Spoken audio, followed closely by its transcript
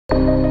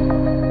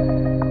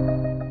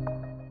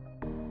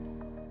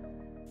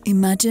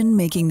Imagine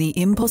making the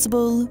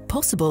impossible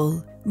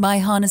possible by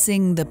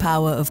harnessing the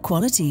power of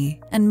quality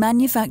and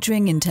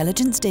manufacturing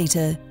intelligence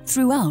data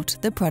throughout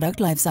the product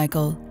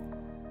lifecycle.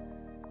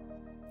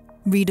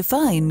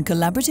 Redefine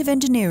collaborative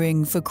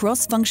engineering for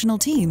cross-functional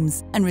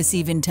teams and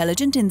receive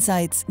intelligent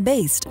insights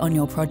based on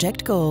your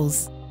project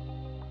goals.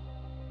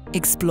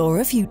 Explore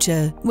a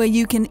future where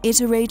you can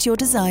iterate your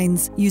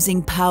designs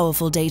using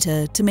powerful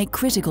data to make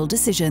critical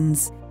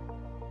decisions.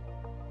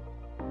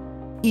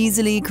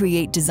 Easily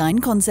create design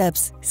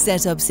concepts,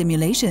 set up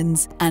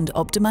simulations, and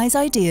optimize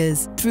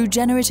ideas through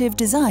generative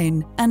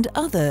design and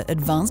other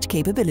advanced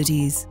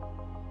capabilities.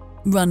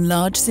 Run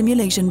large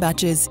simulation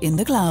batches in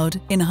the cloud,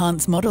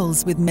 enhance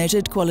models with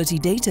measured quality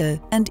data,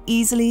 and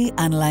easily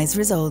analyze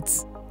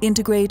results.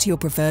 Integrate your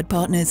preferred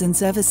partners and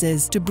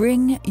services to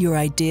bring your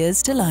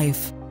ideas to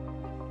life.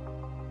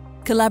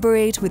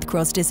 Collaborate with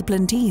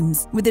cross-discipline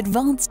teams with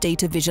advanced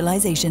data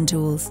visualization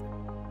tools.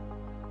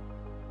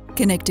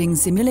 Connecting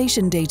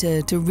simulation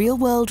data to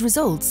real-world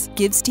results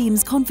gives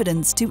teams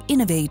confidence to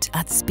innovate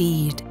at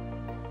speed.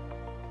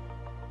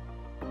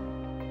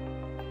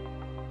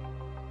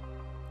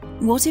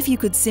 What if you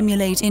could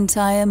simulate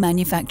entire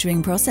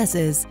manufacturing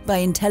processes by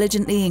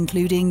intelligently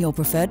including your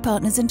preferred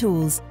partners and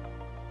tools,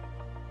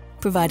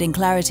 providing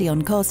clarity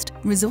on cost,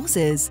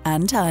 resources,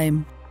 and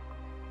time?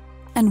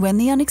 And when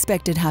the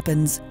unexpected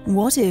happens,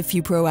 what if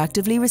you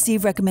proactively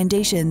receive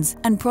recommendations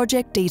and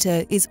project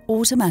data is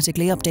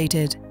automatically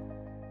updated?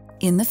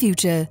 In the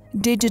future,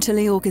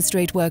 digitally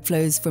orchestrate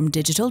workflows from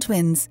digital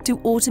twins to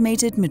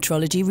automated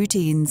metrology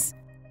routines.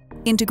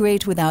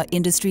 Integrate with our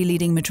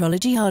industry-leading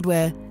metrology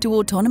hardware to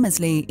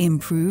autonomously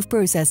improve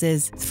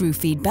processes through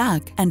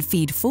feedback and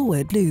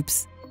feed-forward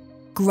loops.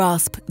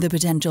 Grasp the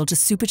potential to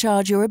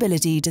supercharge your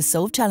ability to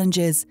solve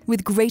challenges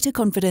with greater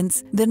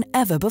confidence than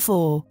ever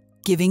before,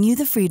 giving you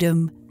the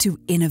freedom to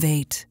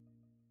innovate.